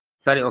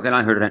सरी ओके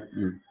नान हिड्रेन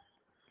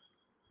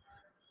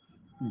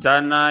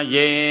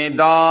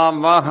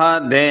जनयेदावह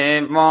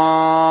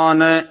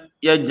देवान्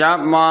यजमानायेत्याह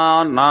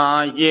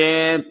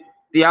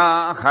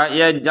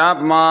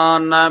यजमानमेवैतेन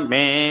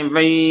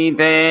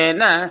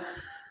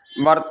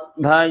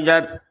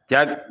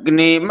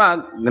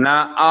वर्धयत्यग्निमग्न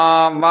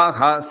आवह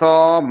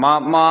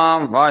सोममावहेत्याह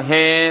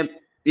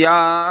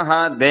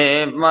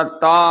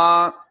देवता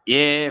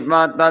एव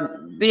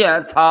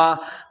तद्यथा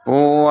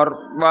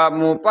पूर्वमुपह्वयत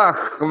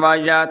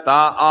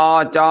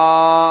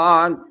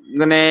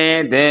आचाग्ने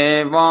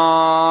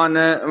देवान्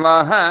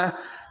वह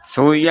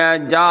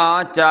सुयजा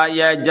च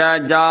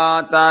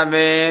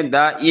यजजातवेद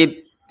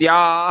इत्याहाग्निमेव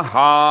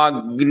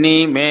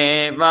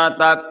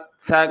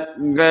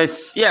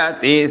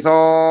तत्सगस्यति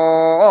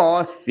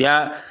सोऽस्य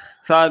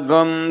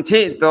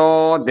सगुंसितो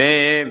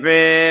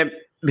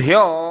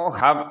देवेभ्यो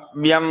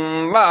हव्यं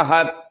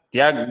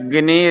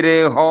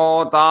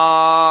वहत्यग्निर्होता